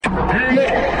Welcome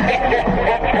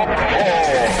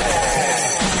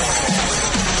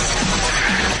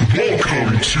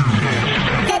to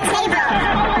the table.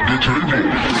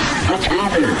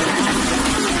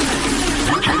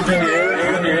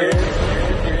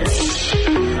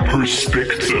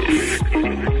 Perspective.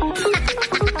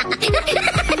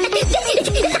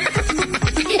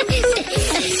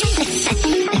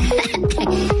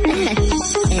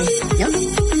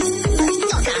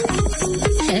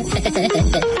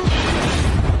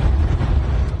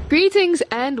 Greetings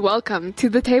and welcome to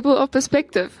the Table of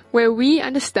Perspective, where we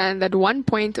understand that one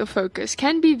point of focus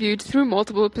can be viewed through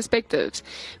multiple perspectives.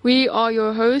 We are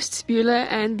your hosts, Beulah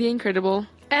and the incredible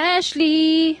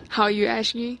Ashley. How are you,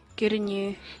 Ashley? Good and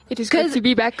you. It is good to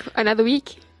be back another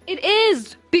week. It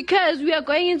is, because we are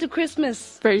going into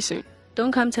Christmas. Very soon.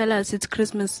 Don't come tell us it's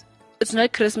Christmas. It's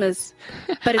not Christmas,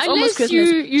 but it's almost Unless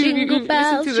Christmas. you Jingle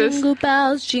bells, listen to this. jingle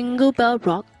bells, jingle bell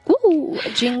rock. Woo!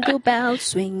 Jingle bells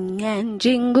swing and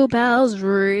jingle bells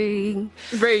ring.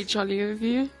 Very jolly of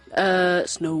you.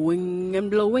 Snowing and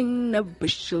blowing a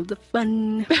bushel of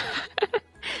fun.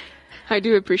 I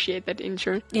do appreciate that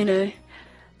intro. You know.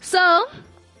 So,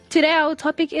 today our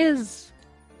topic is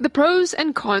The pros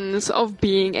and cons of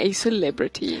being a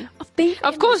celebrity.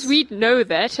 Of course, we know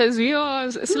that, as we are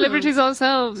celebrities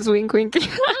ourselves. Wink, wink.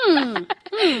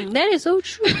 That is so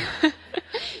true.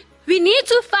 We need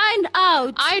to find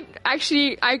out.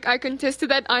 I contest to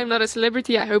that. I'm not a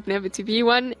celebrity. I hope never to be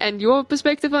one. And your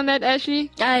perspective on that,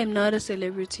 Ashley? I am not a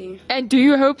celebrity. And do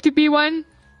you hope to be one?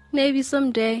 Maybe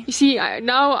someday. You see,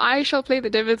 now I shall play the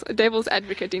devil's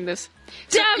advocate in this.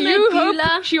 Damn So it,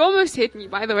 Beulah. She almost hit me,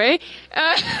 by the way.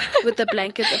 With the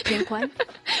blanket, a pink one.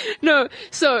 No,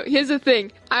 so here's the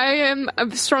thing. I am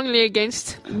strongly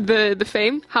against the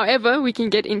fame. However, we can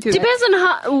get into that. Depends on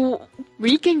how.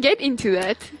 We can get into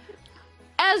that.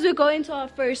 As we go into our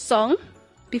first song,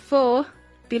 before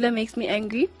Beulah makes me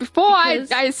angry. Before I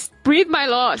breathe my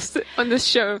last on this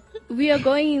show. We are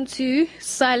going into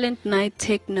Silent Night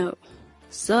Techno.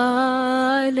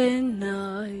 Silent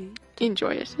Night.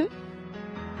 Enjoy it.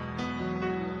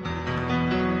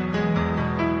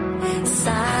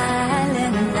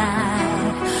 Silent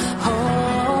night,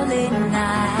 holy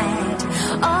night,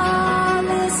 all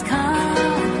is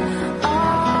calm,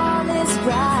 all is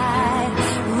bright,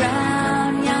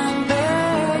 round young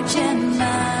virgin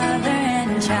mother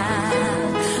and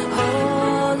child,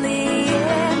 holy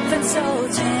infant so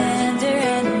tender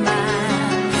and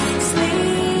mild,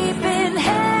 sleep in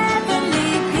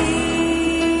heavenly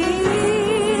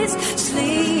peace,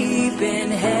 sleep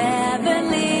in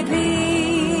heavenly peace.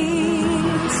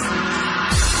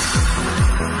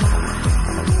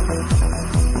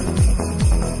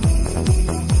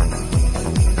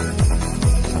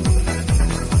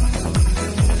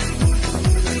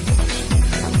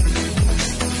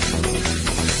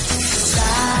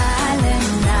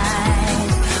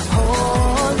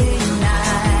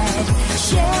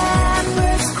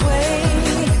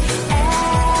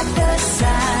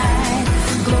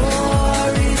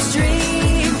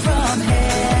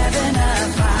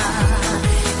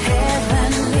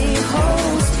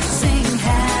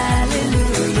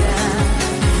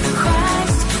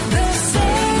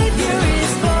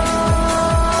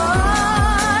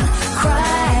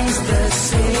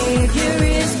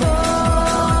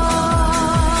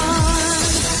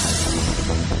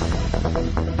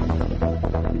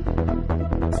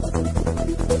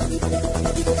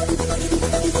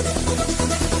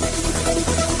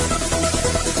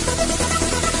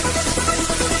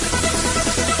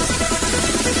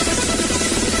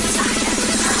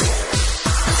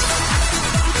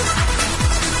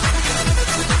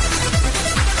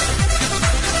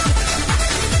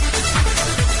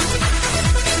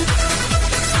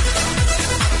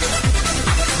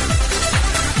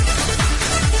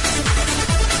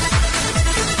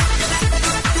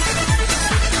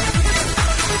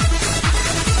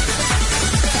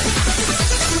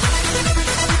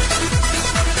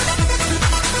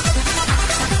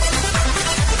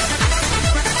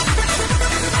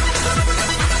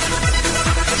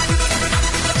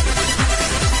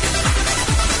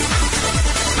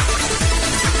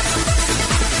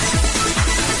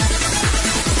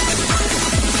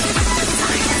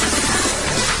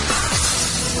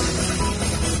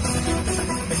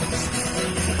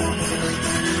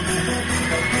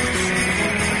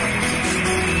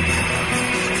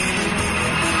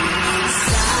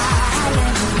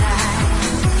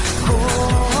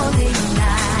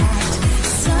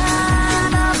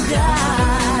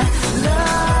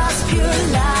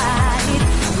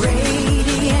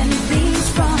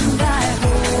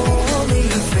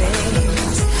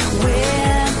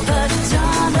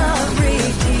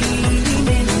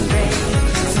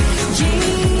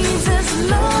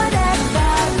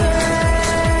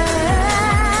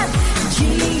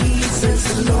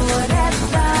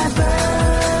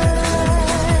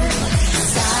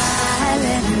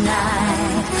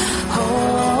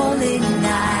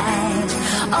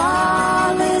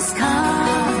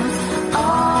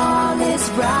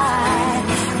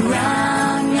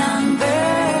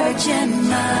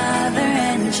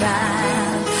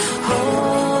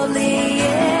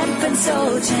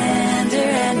 so tender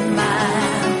and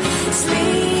mild.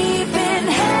 Sleep in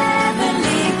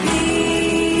heavenly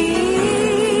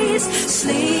peace.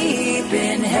 Sleep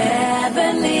in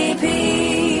heavenly peace.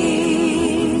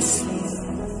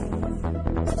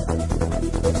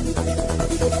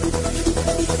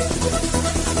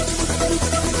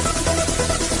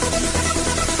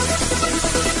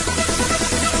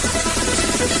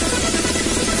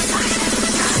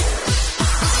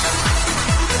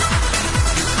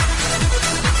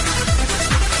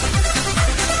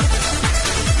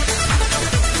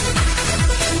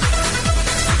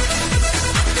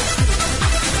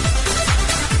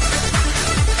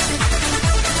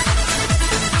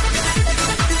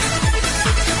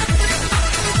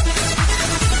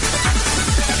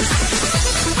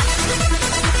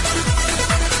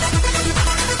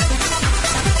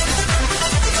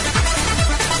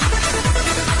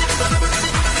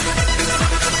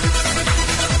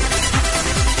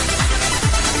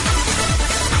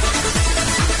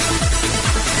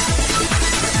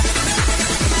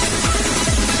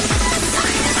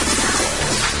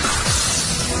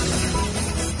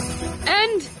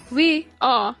 We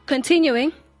are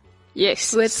continuing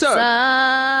yes. with so,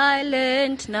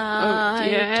 Silent oh Night.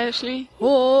 dear, Ashley.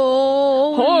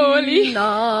 Holy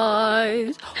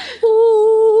night.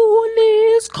 All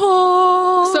is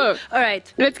calm. So, all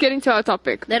right. let's get into our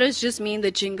topic. That was just me in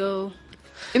the jingle.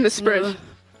 In the spirit. No.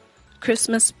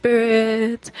 Christmas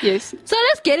spirit. Yes. So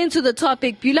let's get into the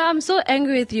topic. Beulah, I'm so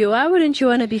angry with you. Why wouldn't you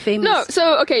want to be famous? No,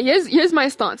 so okay, here's my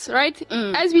stance, right?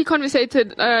 As we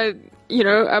conversated,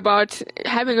 about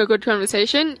having a good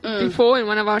conversation before in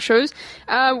one of our shows,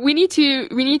 we need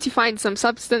to find some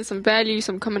substance, some value,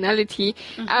 some commonality.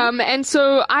 And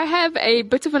so I have a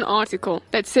bit of an article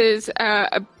that says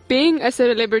being a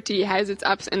celebrity has its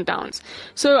ups and downs.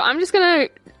 So I'm just gonna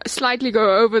slightly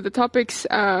go over the topics,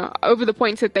 over the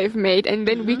points that they've made, and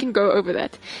then we can go over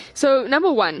that. So,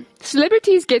 number one,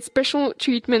 celebrities get special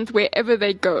treatment wherever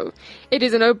they go. It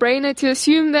is a no-brainer to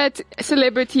assume that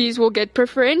celebrities will get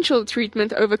preferential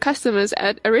treatment over customers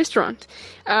at a restaurant,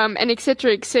 and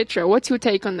etc., etc. What's your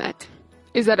take on that?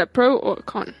 Is that a pro or a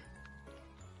con?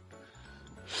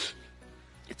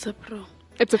 It's a pro.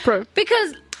 It's a pro.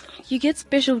 Because you get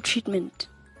special treatment.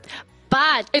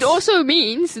 But it also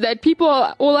means that people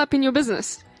are all up in your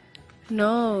business.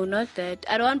 No, not that.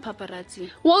 I don't want paparazzi.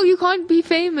 Well, you can't be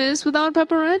famous without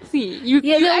paparazzi. You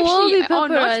there will actually be are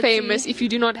not paparazzi. famous if you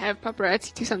do not have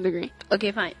paparazzi to some degree.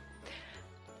 Okay, fine.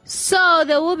 So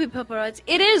there will be paparazzi.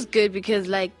 It is good because,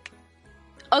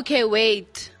 okay,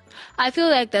 wait. I feel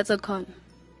like that's a con.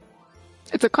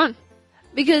 It's a con.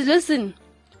 Because listen.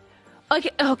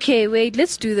 Okay, wait,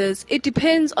 let's do this. It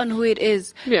depends on who it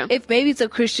is. Yeah. If maybe it's a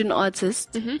Christian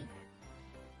artist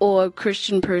or a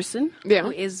Christian person who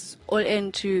is all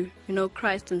into,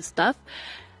 Christ and stuff,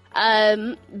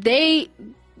 their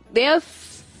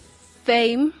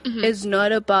fame is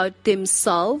not about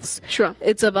themselves. Sure.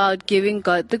 It's about giving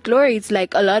God the glory. It's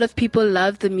like a lot of people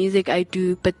love the music I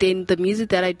do, but then the music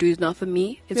that I do is not for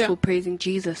me. It's for praising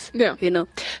Jesus. Yeah.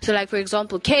 So like, for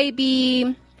example,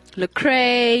 KB,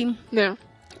 Lecrae,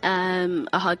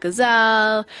 Aha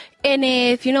Gazal,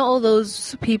 NF, all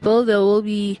those people,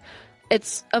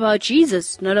 it's about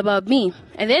Jesus, not about me.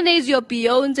 And then there's your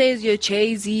Beyonce's, your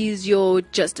Jay-Z's, your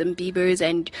Justin Bieber's,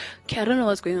 and I don't know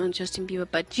what's going on with Justin Bieber,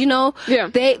 but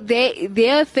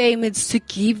their fame is to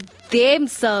give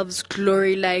themselves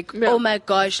glory, oh my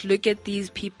gosh, look at these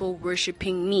people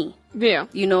worshiping me. Yeah.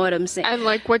 You know what I'm saying? And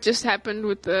what just happened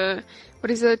with what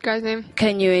is that guy's name?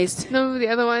 Kanye West. No, the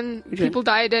other one. People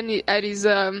died at his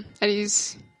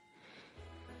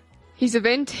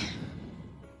event.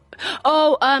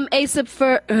 Oh, A$AP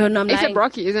A$AP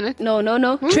Rocky, isn't it?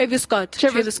 No. Who? Travis Scott.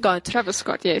 Travis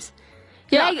Scott, yes.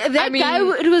 Yeah, that guy,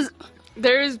 it was...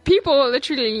 There's people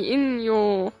literally in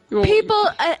your people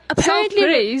apparently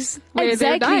self-praise where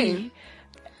they're dying.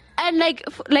 And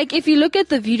if you look at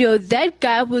the video, that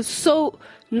guy was so...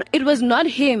 It was not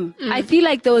him. I feel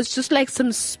like there was just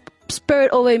some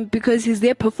spirit over him because he's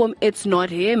there perform. It's not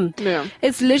him. Yeah.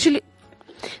 It's literally...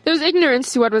 There was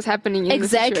ignorance to what was happening in the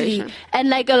situation.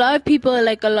 And a lot of people,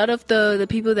 a lot of the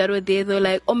people that were there, they were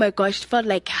like, oh my gosh, it felt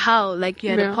like hell. You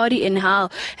had a party in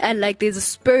hell. And there's a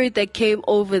spirit that came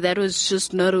over that was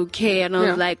just not okay. And I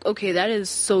was like, okay, that is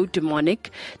so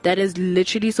demonic. That is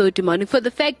literally so demonic. For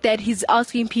the fact that he's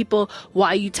asking people, why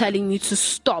are you telling me to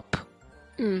stop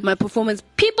my performance?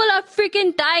 People are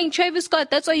freaking dying. Travis Scott,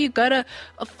 that's why you gotta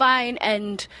fine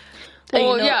and that's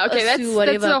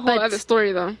whatever. a whole other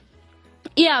story though.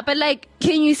 Yeah, but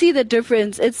can you see the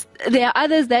difference? There are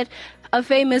others that are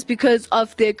famous because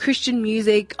of their Christian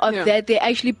music, that they're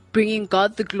actually bringing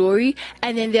God the glory.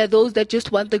 And then there are those that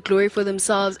just want the glory for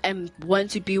themselves and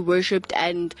want to be worshipped,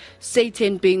 and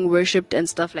Satan being worshipped and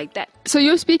stuff like that. So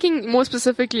you're speaking more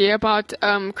specifically about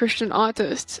Christian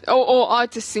artists or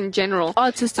artists in general.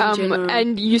 Artists in general.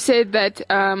 And you said that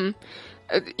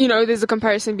there's a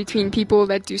comparison between people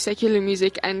that do secular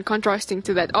music, and contrasting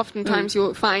to that, oftentimes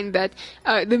you'll find that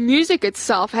the music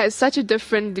itself has such a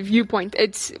different viewpoint.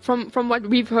 It's from what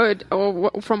we've heard,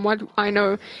 or from what I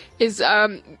know, is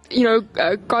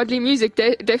godly music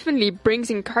definitely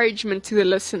brings encouragement to the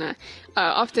listener.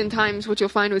 Oftentimes, what you'll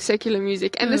find with secular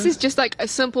music, and this is just like a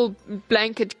simple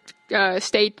blanket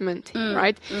statement,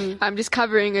 right? I'm just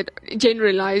covering it,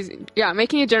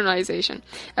 making a generalization.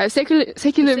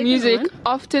 Secular music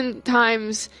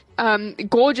oftentimes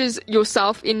gorges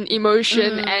yourself in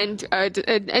emotion,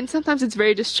 and sometimes it's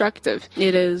very destructive.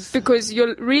 It is. Because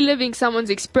you're reliving someone's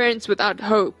experience without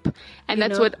hope, and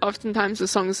that's what oftentimes the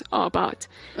songs are about.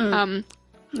 Then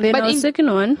our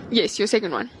second one. Yes, your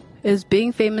second one. Is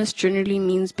being famous generally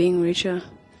means being richer.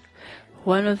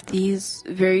 One of these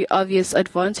very obvious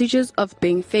advantages of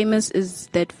being famous is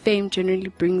that fame generally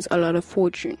brings a lot of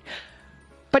fortune.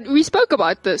 But we spoke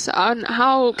about this, on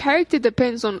how character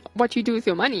depends on what you do with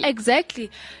your money.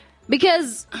 Exactly.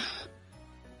 Because,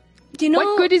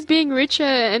 what good is being richer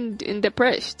and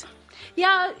depressed?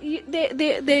 Yeah,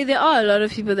 there are a lot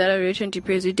of people that are rich and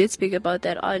depressed. We did speak about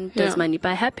that on Does Money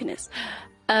Buy Happiness?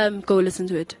 Go listen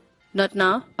to it. Not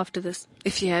now, after this,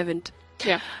 if you haven't.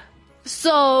 Yeah.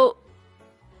 So,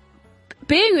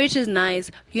 being rich is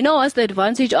nice. You know what's the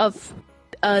advantage of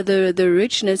the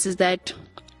richness is that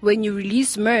when you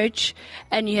release merch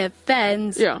and you have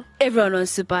fans, everyone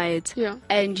wants to buy it. Yeah.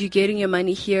 And you're getting your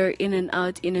money here, in and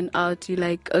out. You're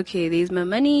like, okay, there's my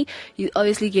money. You're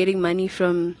obviously getting money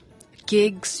from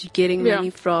gigs. You're getting money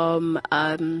from,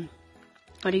 what do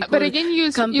you call But it? again,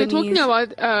 you're talking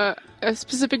about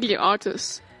specifically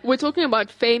artists. We're talking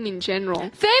about fame in general.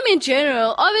 Fame in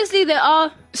general. Obviously, there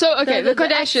are... So, okay, the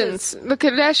Kardashians. The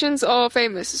Kardashians are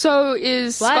famous. So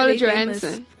is Scarlett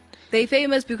Johansson. They're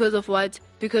famous because of what?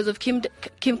 Because of Kim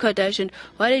Kardashian.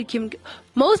 Why did Kim...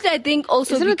 Mostly, I think,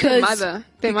 also Isn't because... It their mother?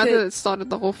 Their mother that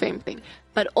started the whole fame thing.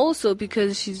 But also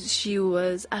because she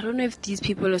was... I don't know if these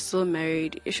people are still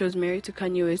married. She was married to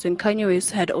Kanye West. And Kanye West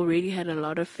had already had a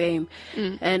lot of fame.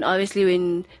 And obviously,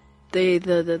 when...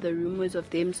 The rumors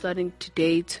of them starting to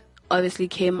date obviously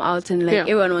came out, and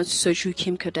everyone wants to search who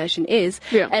Kim Kardashian is,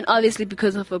 and obviously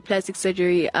because of her plastic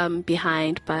surgery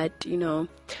behind, but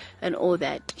and all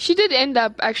that. She did end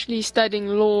up actually studying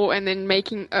law and then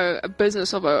making a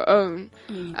business of her own.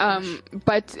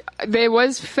 But there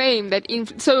was fame that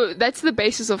so that's the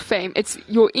basis of fame. It's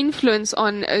your influence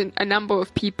on a number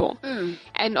of people.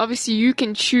 And obviously you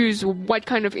can choose what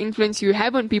kind of influence you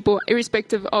have on people,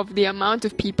 irrespective of the amount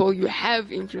of people you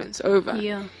have influence over.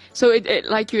 Yeah. So it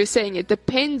like you were saying, it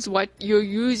depends what you're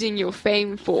using your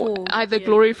fame for. Either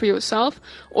glory for yourself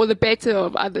or the better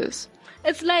of others.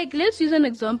 It's like, let's use an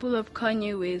example of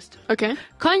Kanye West. Okay.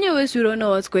 Kanye West, we don't know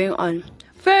what's going on.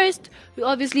 First, we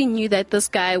obviously knew that this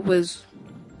guy was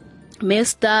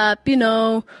messed up,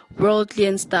 worldly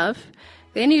and stuff.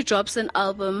 Then he drops an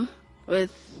album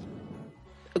with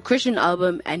a Christian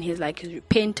album, and he's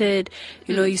repented.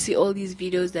 You see all these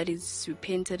videos that he's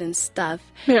repented and stuff.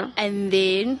 Yeah. And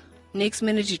then, next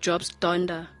minute, he drops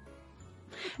Donda.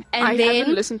 And I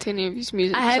haven't listened to any of his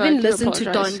music. I haven't listened to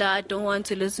Donda. I don't want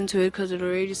to listen to it because it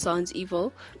already sounds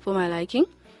evil for my liking.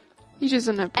 He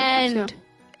doesn't have preference, and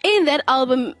in that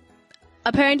album,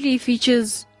 apparently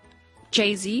features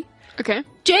Jay-Z. Okay.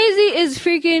 Jay-Z is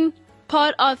freaking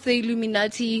part of the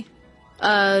Illuminati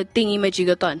thingy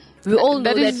majigathon. We all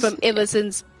know that from ever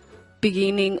since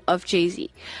beginning of Jay-Z.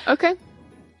 Okay.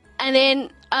 And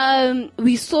then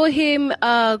we saw him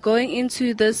going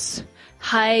into this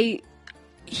high...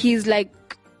 He's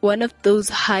like one of those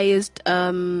highest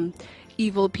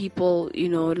evil people,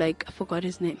 I forgot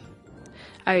his name.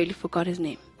 I really forgot his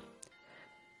name.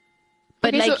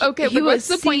 But but what's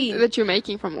the point that you're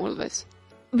making from all of this?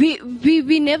 We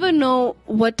never know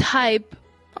what type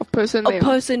of person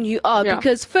you are,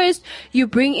 because first you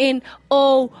bring in,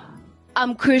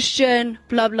 I'm Christian,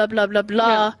 blah blah blah blah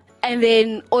blah, and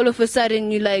then all of a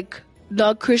sudden you're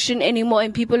not Christian anymore,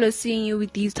 and people are seeing you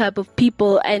with these type of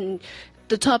people and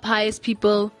the top highest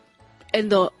people in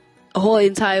the whole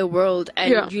entire world,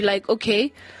 and you're like,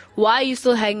 okay, why are you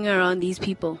still hanging around these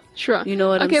people? Sure. You know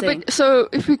what I'm saying? Okay, but so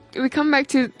if we come back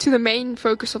to the main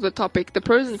focus of the topic, the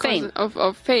pros and cons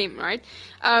of fame, right?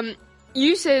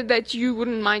 You said that you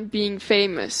wouldn't mind being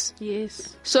famous.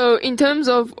 Yes. So in terms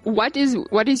of what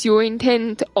is your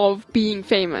intent of being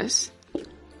famous?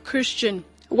 Christian.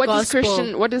 What gospel. is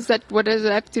Christian? What does that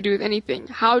have to do with anything?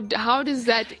 How does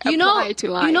that apply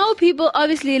to life? You know, people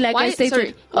obviously, like I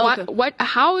stated.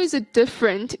 How is it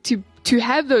different to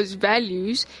have those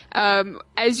values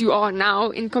as you are now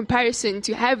in comparison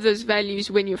to have those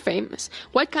values when you're famous?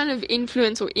 What kind of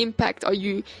influence or impact are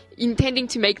you intending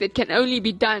to make that can only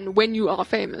be done when you are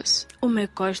famous? Oh my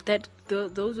gosh,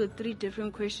 those were 3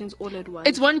 different questions all at once.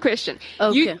 It's one question.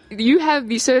 Okay. You have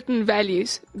these certain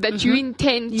values that you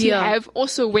intend to have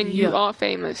also when you are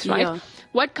famous, right? Yeah.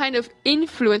 What kind of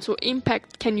influence or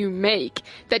impact can you make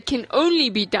that can only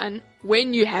be done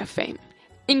when you have fame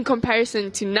in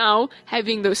comparison to now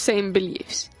having those same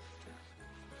beliefs?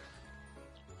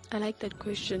 I like that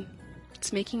question.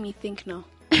 It's making me think now.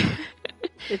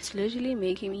 It's literally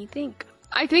making me think.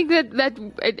 I think that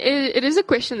it is a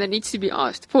question that needs to be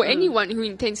asked for anyone who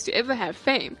intends to ever have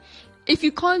fame. If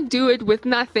you can't do it with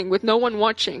nothing, with no one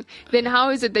watching, then how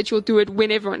is it that you'll do it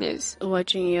when everyone is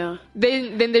watching? Yeah.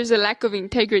 Then there's a lack of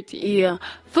integrity. Yeah.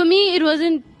 For me, it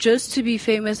wasn't just to be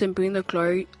famous and bring the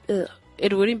glory.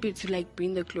 It wouldn't be to like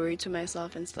bring the glory to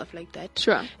myself and stuff like that.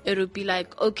 Sure. It would be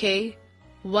like, okay,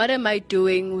 what am I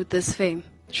doing with this fame?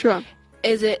 Sure.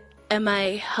 Am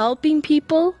I helping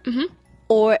people? Mm-hmm.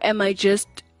 Or am I just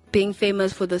being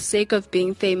famous for the sake of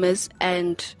being famous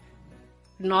and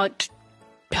not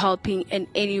helping in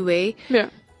any way? Yeah.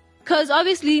 Because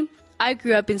obviously, I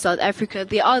grew up in South Africa.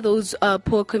 There are those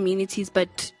poor communities,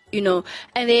 but, and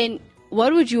then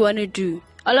what would you want to do?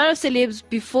 A lot of celebs,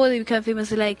 before they become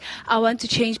famous, are like, I want to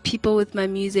change people with my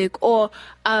music. Or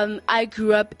I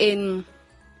grew up in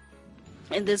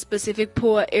this specific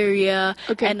poor area,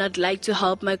 and I'd like to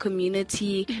help my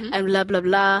community, and blah blah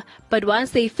blah. But once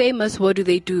they're famous, what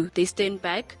do? They stand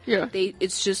back. Yeah.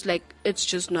 It's just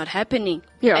not happening.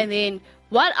 Yeah. And then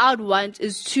what I'd want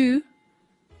is to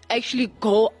actually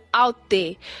go out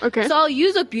there. Okay. So I'll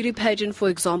use a beauty pageant for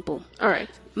example. All right.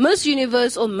 Miss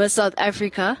Universe or Miss South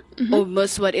Africa or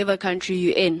Miss whatever country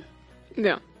you're in.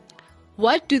 Yeah.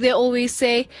 What do they always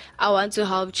say? I want to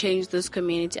help change this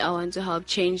community. I want to help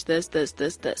change this.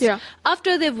 Yeah.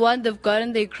 After they've won, they've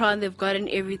gotten their crown, they've gotten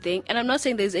everything. And I'm not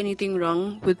saying there's anything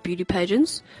wrong with beauty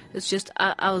pageants. It's just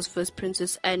I was first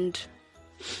princess and...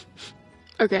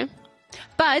 Okay.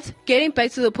 But getting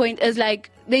back to the point is like,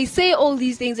 they say all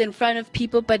these things in front of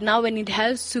people, but now when it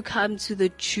has to come to the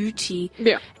duty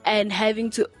and having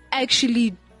to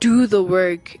actually do the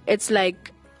work, it's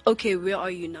like, okay, where are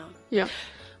you now? Yeah.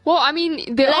 Well, I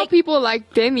mean, there are people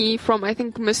like Demi from, I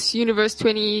think, Miss Universe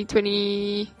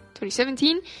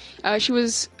 2017. She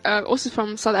was also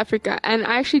from South Africa, and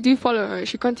I actually do follow her.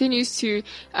 She continues to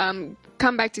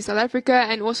come back to South Africa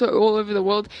and also all over the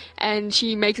world, and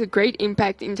she makes a great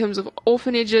impact in terms of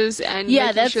orphanages and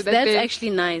that's sure that's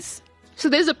actually nice. So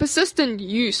there's a persistent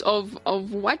use of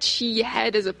what she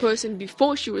had as a person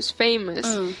before she was famous,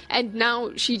 and now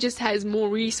she just has more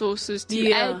resources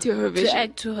to add to her vision. To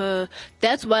add to her.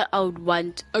 That's what I would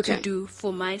want to do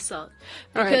for myself.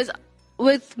 All because right.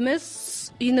 with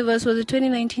Miss Universe, was it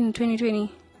 2019,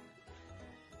 2020?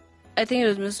 I think it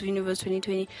was Miss Universe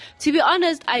 2020. To be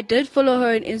honest, I did follow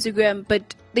her on Instagram,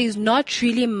 but there's not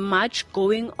really much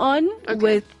going on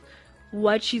with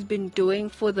what she's been doing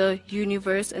for the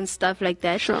universe and stuff like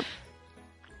that. Sure.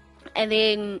 And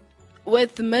then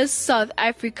with Miss South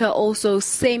Africa also,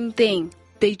 same thing.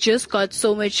 They just got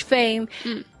so much fame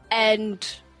and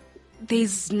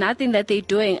there's nothing that they're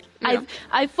doing. Yeah.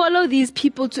 I follow these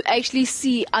people to actually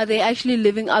see, are they actually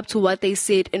living up to what they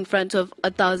said in front of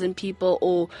 1,000 people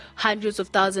or hundreds of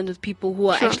thousands of people who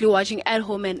are actually watching at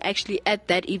home and actually at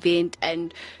that event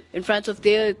and in front of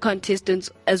their contestants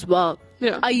as well.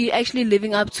 Yeah. Are you actually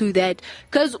living up to that?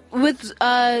 Because with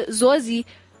Zozi,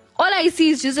 all I see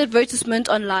is just advertisement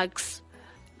on likes.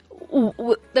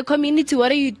 The community,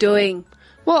 what are you doing?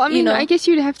 Well, I mean, I guess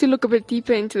you'd have to look a bit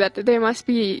deeper into that. There must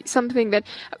be something that,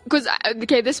 because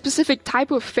this specific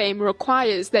type of fame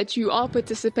requires that you are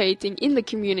participating in the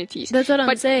communities. That's what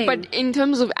I'm saying. But in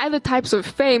terms of other types of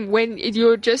fame, when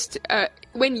you're just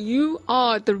when you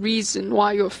are the reason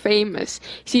why you're famous,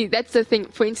 see, that's the thing.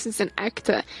 For instance, an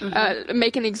actor.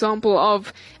 Make an example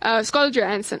of Scarlett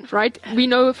Johansson, right? We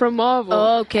know her from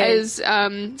Marvel as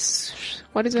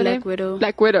what is her name?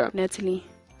 Black Widow. Natalie.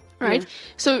 Right? Yeah.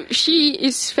 So she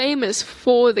is famous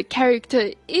for the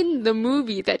character in the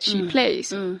movie that she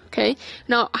plays. Okay?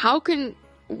 Now,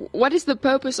 what is the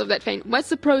purpose of that fame? What's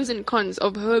the pros and cons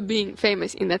of her being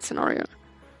famous in that scenario?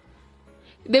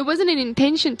 There wasn't an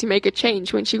intention to make a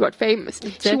change when she got famous.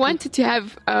 Exactly. She wanted to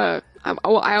have,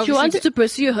 she wanted to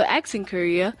pursue her acting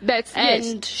career.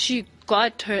 And she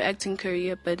got her acting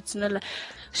career, but it's not like...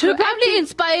 She probably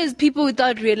inspires people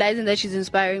without realizing that she's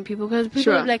inspiring people, because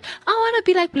people are like, I want to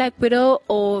be like Black Widow,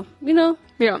 or,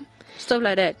 stuff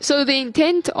like that. So the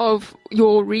intent of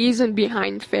your reason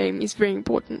behind fame is very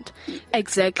important.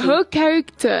 Exactly. Her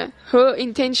character, her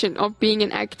intention of being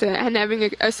an actor and having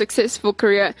a successful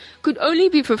career could only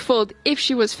be fulfilled if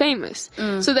she was famous.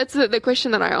 So that's the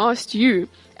question that I asked you.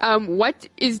 What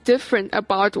is different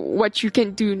about what you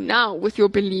can do now with your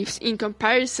beliefs in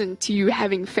comparison to you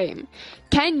having fame?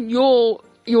 Can your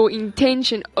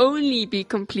intention only be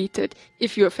completed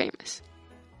if you're famous?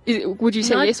 Would you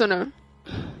say yes or no?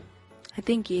 I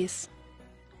think yes.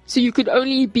 So you could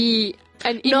only be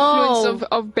an influence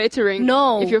of bettering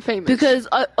if you're famous? Because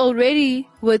already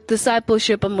with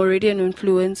discipleship, I'm already an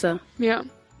influencer. Yeah.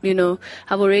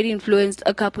 I've already influenced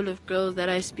a couple of girls that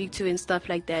I speak to and stuff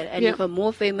like that. And if I'm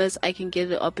more famous, I can get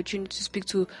the opportunity to speak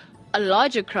to a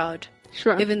larger crowd.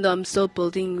 Sure. Even though I'm still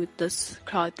building with this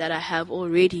crowd that I have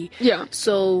already. Yeah.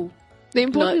 So... The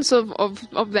importance of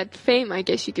that fame, I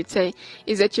guess you could say,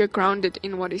 is that you're grounded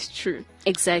in what is true.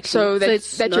 Exactly. So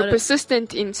that you're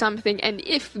persistent in something, and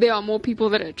if there are more people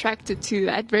that are attracted to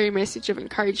that very message of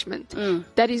encouragement,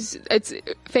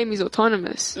 fame is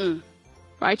autonomous,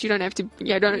 right? You don't have to,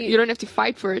 you don't have to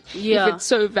fight for it if it's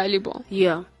so valuable.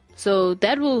 Yeah. So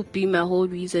that will be my whole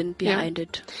reason behind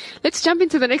it. Let's jump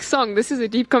into the next song. This is a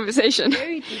deep conversation.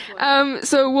 Very deep one.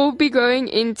 So we'll be going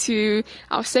into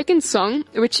our second song,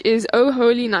 which is Oh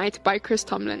Holy Night by Chris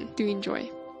Tomlin. Do enjoy.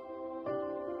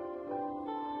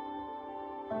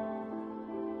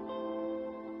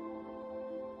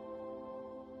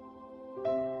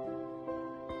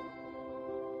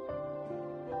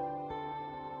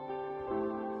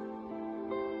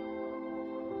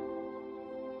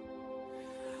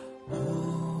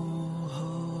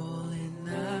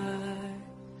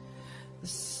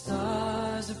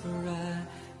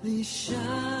 Brightly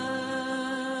shining,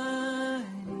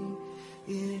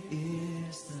 it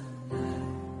is the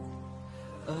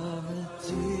night of the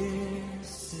dear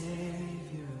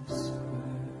Savior's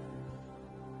birth.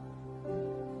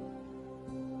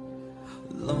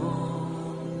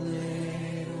 Long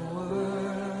lay the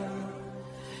world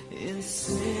in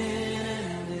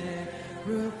sin and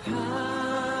error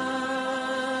pining,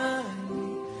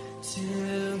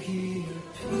 till He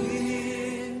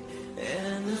appeared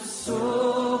and the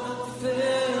soul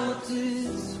felt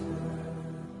His word.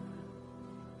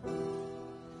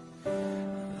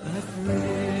 The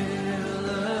thrill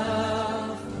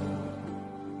of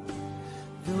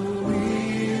the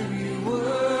weary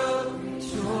world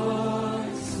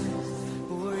rejoices,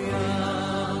 for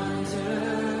yonder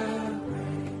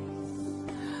breaks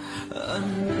a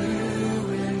new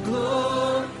and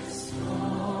glorious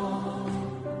dawn.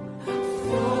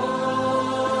 For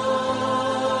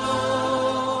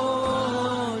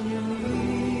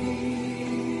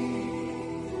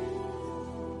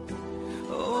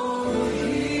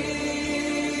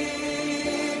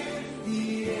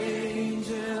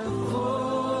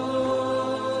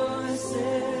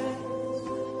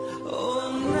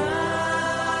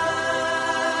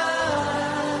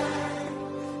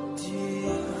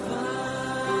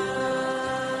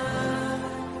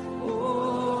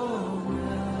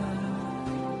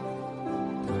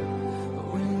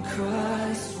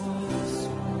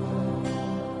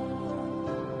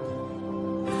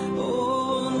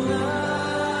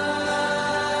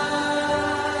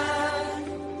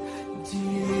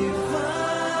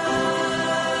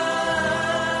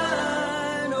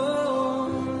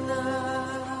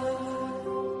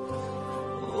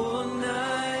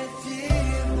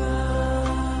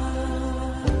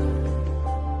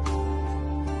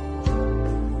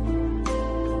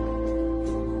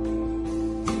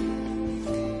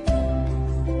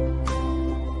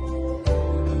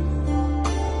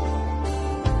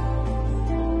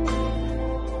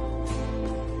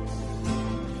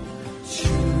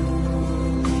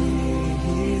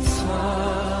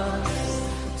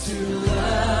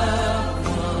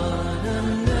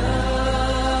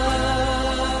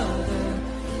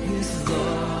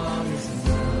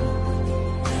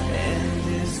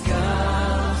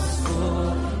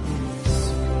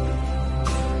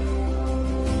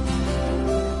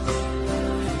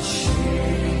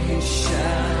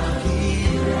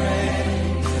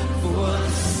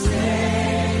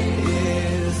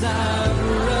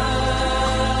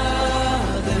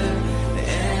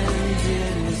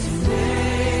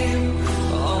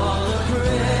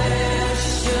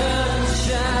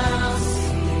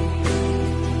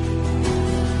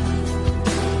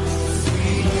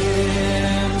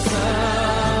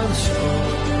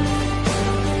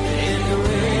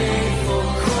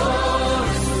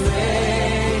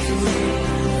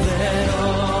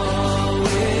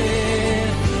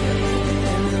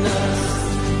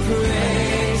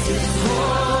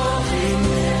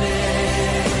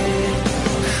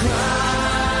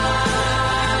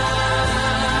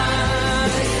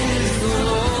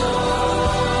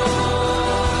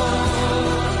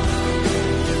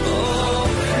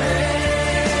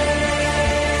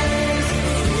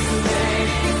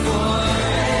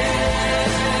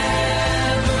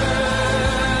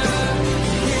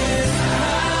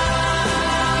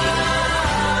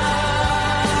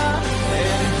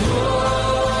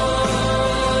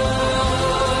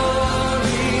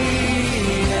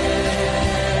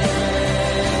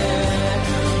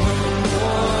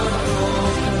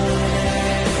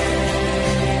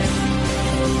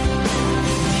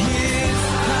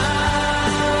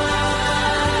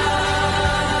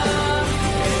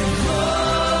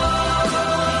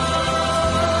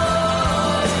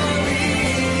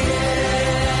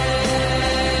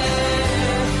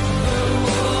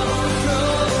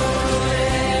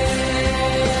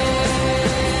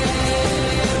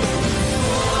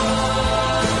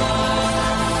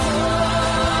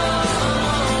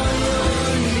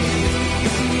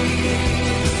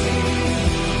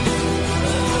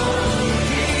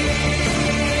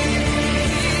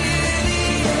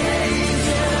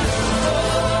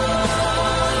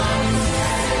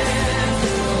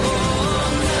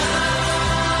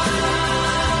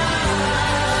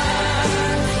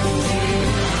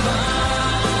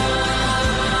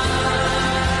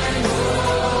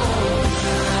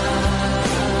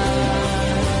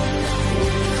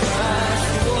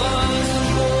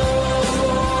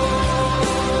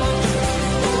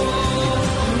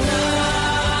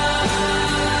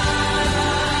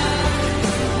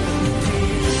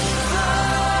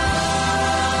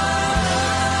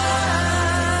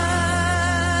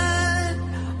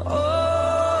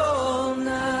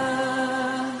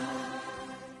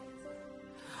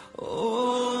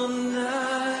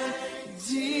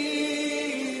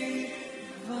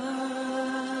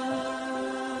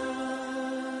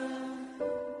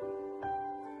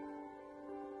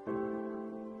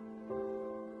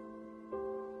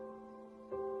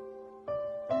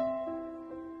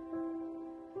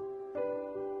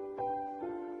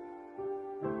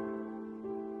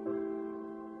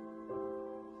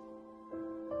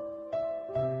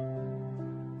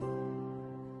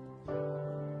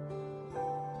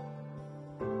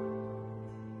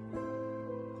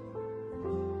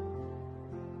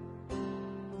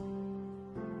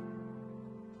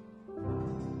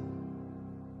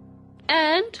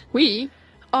and we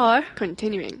are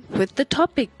continuing with the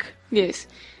topic. Yes.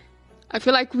 I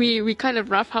feel like we kind of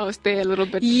roughhoused there a little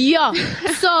bit. Yeah.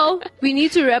 So we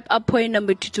need to wrap up point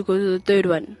number 2 to go to the third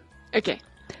one. Okay.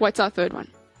 What's our third one?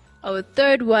 Our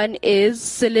third one is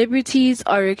celebrities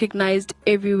are recognized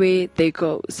everywhere they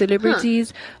go.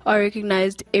 Celebrities are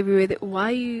recognized everywhere. Why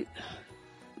are you...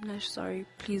 No, sorry.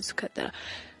 Please cut that out.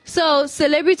 So,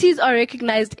 celebrities are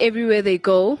recognized everywhere they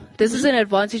go. This is an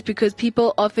advantage because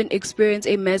people often experience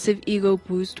a massive ego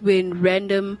boost when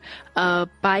random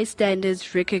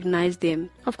bystanders recognize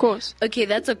them. Of course. Okay,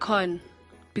 that's a con.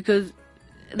 Because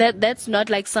that's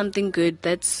not like something good.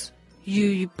 That's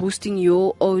you boosting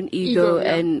your own ego,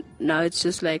 yeah. and now it's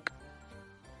just like...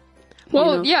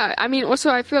 Well, yeah, I mean,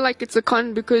 also I feel like it's a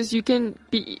con because you can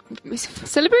be...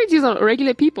 Celebrities are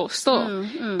regular people still.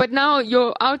 But now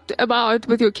you're out about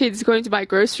with your kids going to buy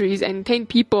groceries and 10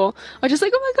 people are just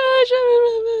like, oh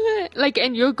my gosh, like,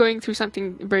 and you're going through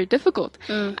something very difficult.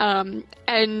 And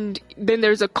then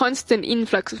there's a constant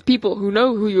influx of people who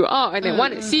know who you are and they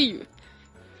want to see you.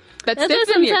 That's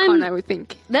definitely a con, I would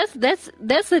think.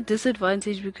 That's a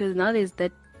disadvantage because now there's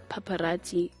that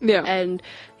paparazzi, and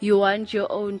you want your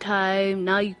own time.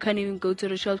 Now you can't even go to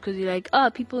the shops because you're like,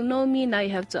 people know me. Now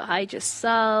you have to hide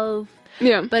yourself.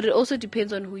 Yeah, but it also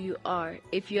depends on who you are.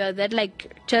 If you are that,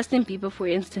 like Justin Bieber, for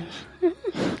instance.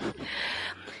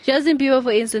 Justin Bieber,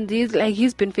 for instance,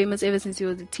 he's been famous ever since he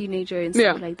was a teenager and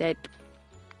stuff like that.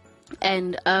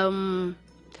 And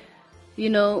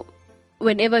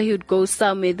whenever he would go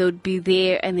somewhere, they would be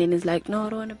there, and then he's like, no, I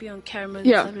don't want to be on camera and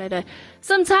stuff like that.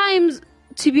 Sometimes,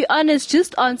 to be honest,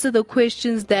 just answer the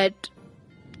questions that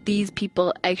these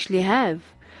people actually have.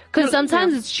 Because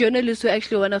sometimes it's journalists who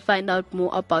actually want to find out more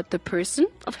about the person.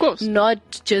 Of course.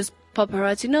 Not just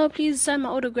paparazzi. No, please sign my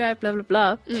autograph, blah, blah,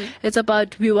 blah. It's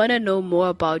about, we want to know more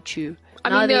about you. I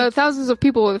mean, there are thousands of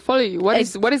people who follow you. What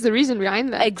is the reason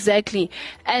behind that? Exactly.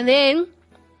 And then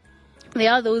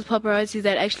there are those paparazzi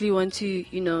that actually want to,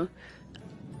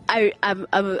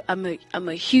 I'm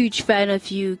a huge fan of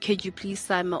you. Could you please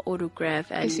sign my autograph?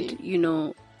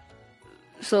 And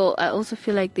so I also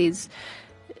feel like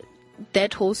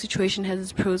that whole situation has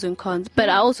its pros and cons. But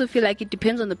I also feel like it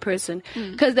depends on the person.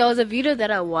 Because there was a video that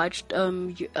I watched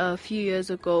a few years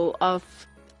ago of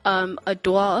a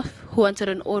dwarf who wanted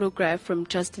an autograph from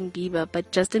Justin Bieber,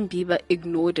 but Justin Bieber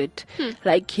ignored it.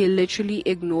 Like he literally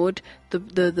ignored the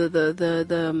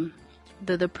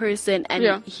person,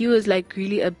 and he was like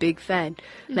really a big fan.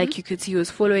 Like you could see he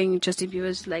was following Justin Bieber.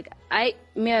 Was like, I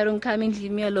don't come in,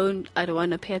 leave me alone. I don't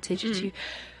want to pay attention to you.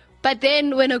 But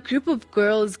then when a group of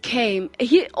girls came,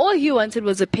 all he wanted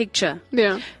was a picture.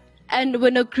 Yeah. And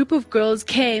when a group of girls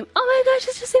came, oh my gosh,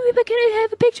 it's Justin Bieber, can I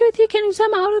have a picture with you? Can you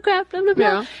sign my autograph? Blah, blah,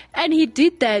 blah. Yeah. And he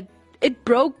did that. It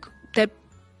broke that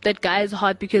guy's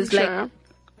heart because like,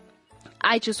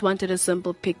 I just wanted a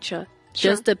simple picture.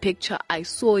 Just a picture. I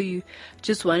saw you.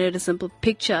 Just wanted a simple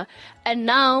picture. And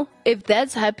now, if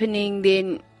that's happening,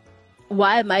 then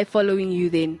why am I following you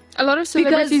then? A lot of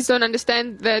celebrities don't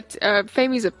understand that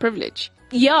fame is a privilege.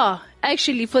 Yeah,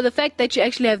 actually, for the fact that you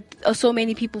actually have so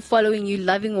many people following you,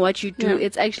 loving what you do,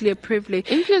 it's actually a privilege.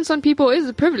 Influence on people is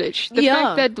a privilege. The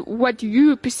fact that what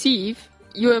you perceive,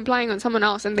 you're implying on someone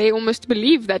else, and they almost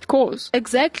believe that cause.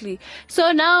 Exactly.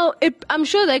 So now, I'm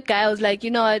sure that guy was like,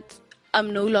 you know what?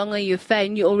 I'm no longer your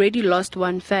fan. You already lost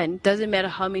one fan. Doesn't matter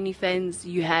how many fans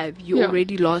you have. You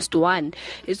already lost one.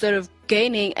 Instead of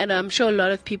gaining, and I'm sure a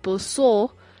lot of people saw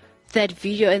that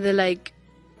video and they're like,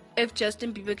 if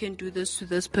Justin Bieber can do this to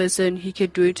this person, he can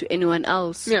do it to anyone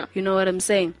else. Yeah. You know what I'm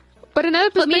saying? But another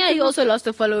perspective... For me, he also lost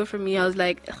a follower from me. I was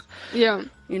like... Ugh. Yeah.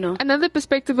 Another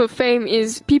perspective of fame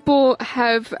is people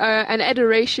have an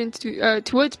adoration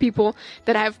towards people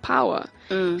that have power.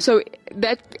 So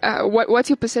that what's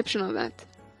your perception of that?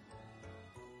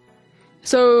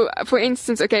 So, for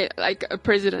instance, like a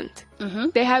president.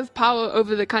 They have power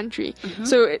over the country.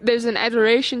 So there's an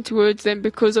adoration towards them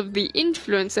because of the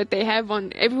influence that they have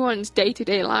on everyone's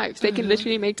day-to-day lives. They can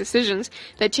literally make decisions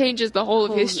that changes the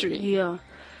whole of history. Yeah.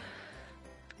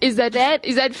 Is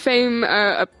that fame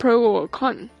a pro or a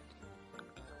con?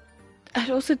 It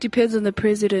also depends on the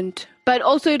president. But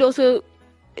also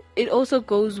it also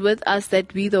goes with us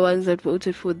that we the ones that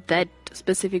voted for that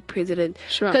specific president.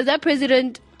 Sure. Because that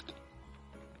president,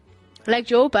 like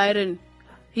Joe Biden,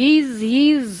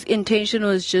 his intention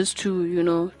was just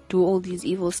to, do all these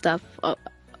evil stuff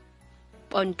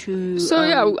onto...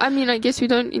 So, I mean, I guess we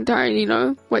don't entirely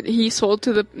know what he sold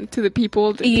to the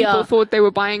people. People thought they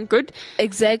were buying good.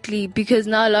 Exactly, because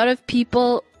now a lot of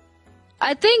people...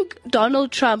 I think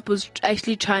Donald Trump was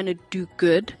actually trying to do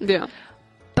good. Yeah.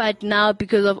 But now,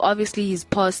 because of obviously his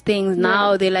past things,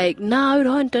 now they're like, no, we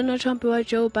don't want Donald Trump, we want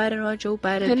Joe Biden, we want Joe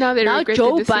Biden. And now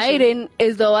Joe Biden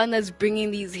is the one that's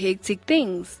bringing these hectic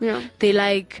things. Yeah. They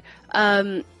like,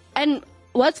 and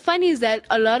what's funny is that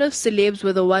a lot of celebs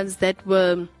were the ones that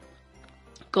were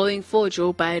going for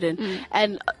Joe Biden.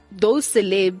 And those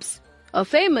celebs are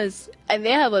famous and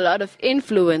they have a lot of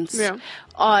influence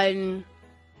on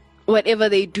whatever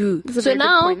they do. So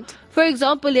now, for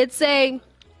example, let's say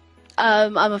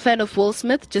I'm a fan of Will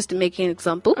Smith, just to make an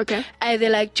example. Okay. And they're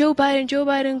like, Joe Biden, go,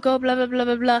 blah, blah, blah,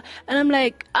 blah, blah. And I'm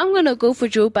like, I'm going to go for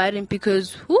Joe Biden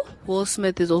because Will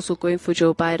Smith is also going for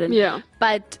Joe Biden. Yeah.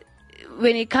 But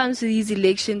when it comes to these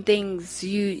election things,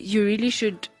 you really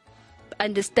should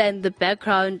understand the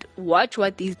background, watch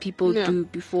what these people do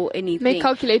before anything. Make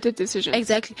calculated decisions.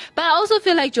 Exactly. But I also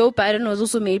feel like Joe Biden was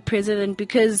also made president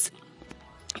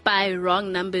by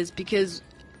wrong numbers, because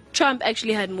Trump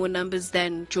actually had more numbers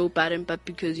than Joe Biden, but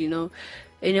because,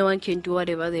 anyone can do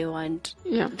whatever they want.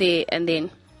 Yeah.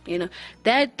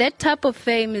 That type of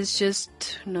fame is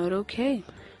just not okay.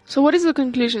 So what is the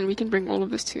conclusion we can bring all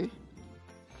of this to?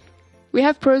 We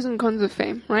have pros and cons of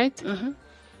fame, right? Mm-hmm.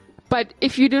 But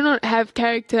if you do not have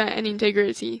character and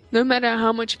integrity, no matter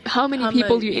how many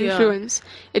people you influence,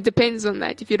 it depends on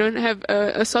that. If you don't have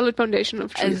a solid foundation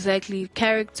of truth. Exactly.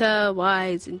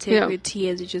 Character-wise, integrity,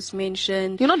 as you just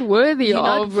mentioned. You're not worthy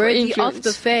of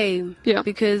the fame. Yeah.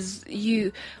 Because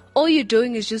all you're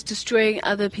doing is just destroying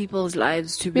other people's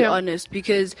lives, to be honest.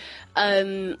 Because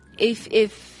if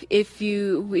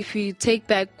you take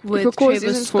back with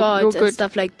Trevor Scott and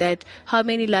stuff like that, how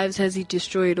many lives has he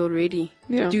destroyed already?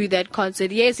 Do that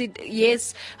concert? Yes,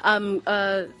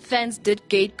 fans did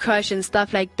gate crush and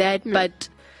stuff like that, but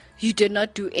you did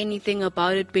not do anything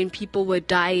about it when people were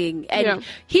dying. And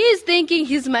he is thinking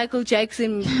he's Michael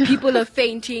Jackson. People are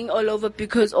fainting all over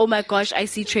because, oh my gosh, I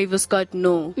see Travis Scott.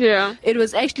 No. Yeah. It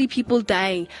was actually people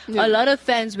dying. Yeah. A lot of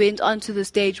fans went onto the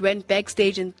stage, went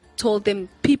backstage and told them,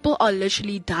 people are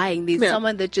literally dying. There's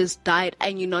someone that just died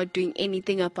and you're not doing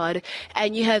anything about it.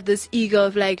 And you have this ego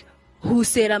of like, who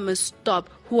said I must stop?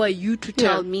 Who are you to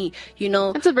tell me?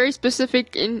 That's a very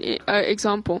specific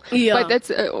example. Yeah. But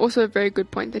that's also a very good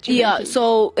point that you mentioned.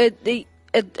 So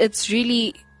it's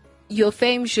really, your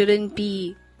fame shouldn't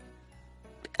be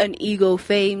an ego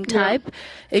fame type.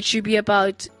 It should be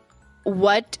about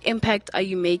what impact are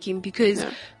you making? Because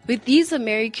with these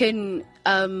American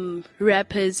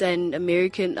rappers and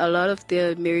a lot of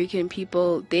the American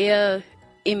people, their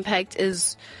impact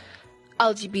is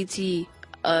LGBT,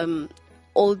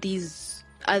 all these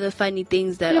other funny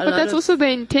things that. Yeah, but that's also the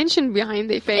intention behind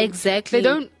their fame. Exactly.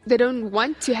 They don't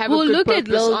want to have a good look purpose at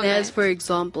Lil on Nas, that. for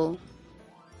example.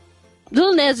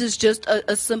 Lil Nas is just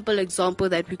a simple example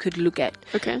that we could look at.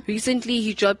 Okay. Recently,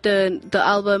 he dropped the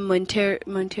album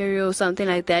Monterio, something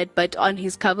like that, but on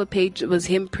his cover page it was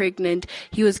him pregnant.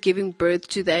 He was giving birth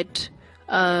to that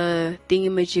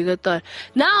thingy-majigga.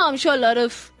 Now, I'm sure a lot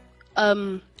of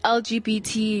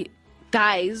LGBT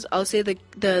guys, I'll say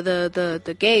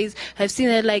the gays, have seen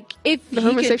that, like, if the he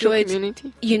homosexual can do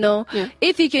community. it,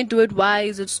 if he can do it, why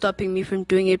is it stopping me from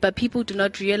doing it? But people do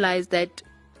not realize that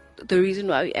the reason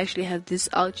why we actually have this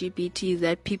LGBT is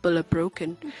that people are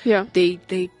broken. Yeah. They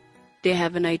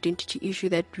have an identity issue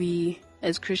that we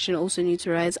as Christian also need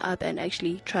to rise up and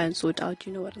actually try and sort out.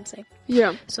 You know what I'm saying?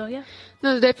 Yeah. So, yeah.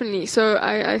 No, definitely. So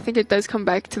I think it does come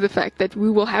back to the fact that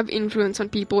we will have influence on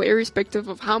people irrespective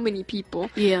of how many people.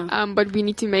 Yeah. But we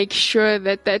need to make sure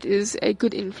that is a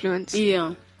good influence.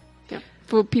 Yeah. Yeah.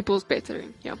 For people's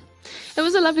bettering. Yeah. It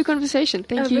was a lovely conversation.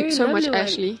 Thank you so much,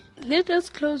 Ashley. Let us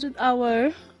close with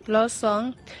our last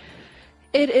song.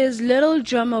 It is Little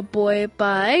Drummer Boy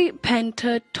by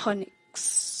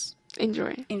Pentatonix.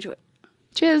 Enjoy.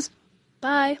 Cheers.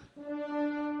 Bye.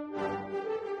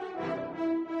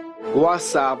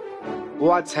 What's up?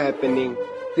 What's happening?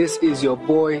 This is your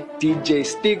boy DJ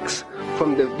Sticks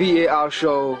from the VAR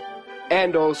show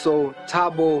and also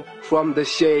Tabo from The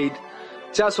Shade.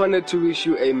 Just wanted to wish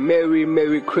you a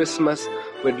Merry Christmas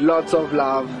with lots of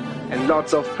love and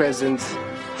lots of presents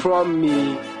from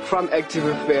me, from Active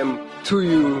FM to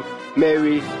you.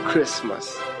 Merry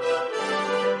Christmas.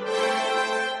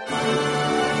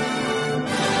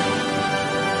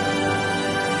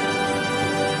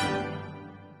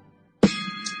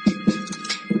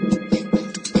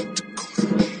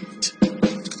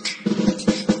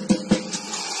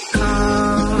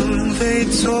 They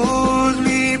told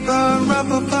me,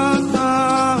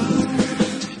 ba-ra-ba-ba-ba,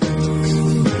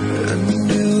 a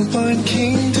newborn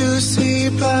king to see,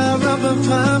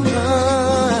 ba-ra-ba-ba-ba.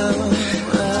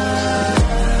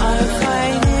 Our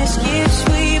finest gifts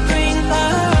we bring,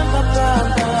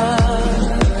 ba-ra-ba-ba-ba.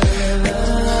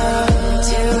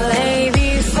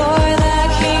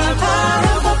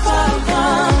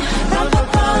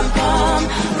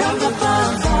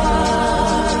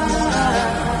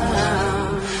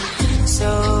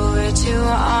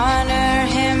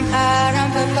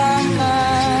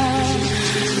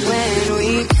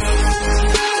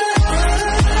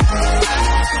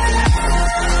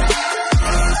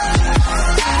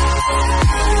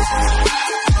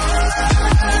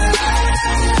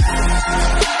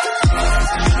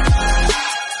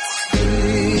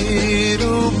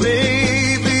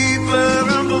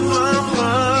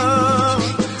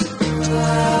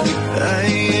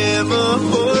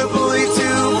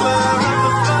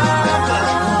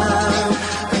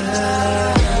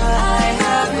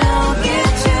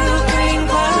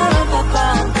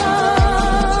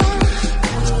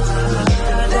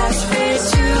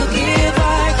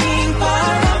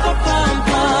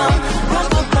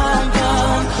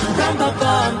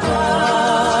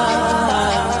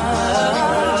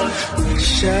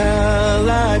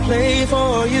 play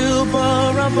for you.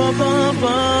 Ba-rum-bum-bum,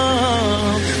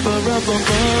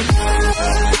 ba-rum-bum-bum.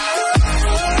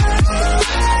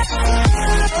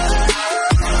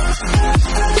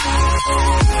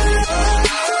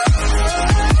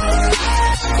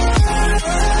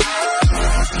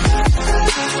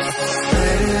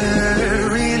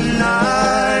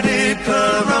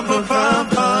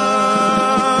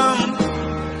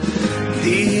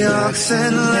 The ox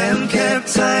and lamb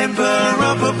kept time,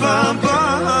 ba-rum-bum-bum.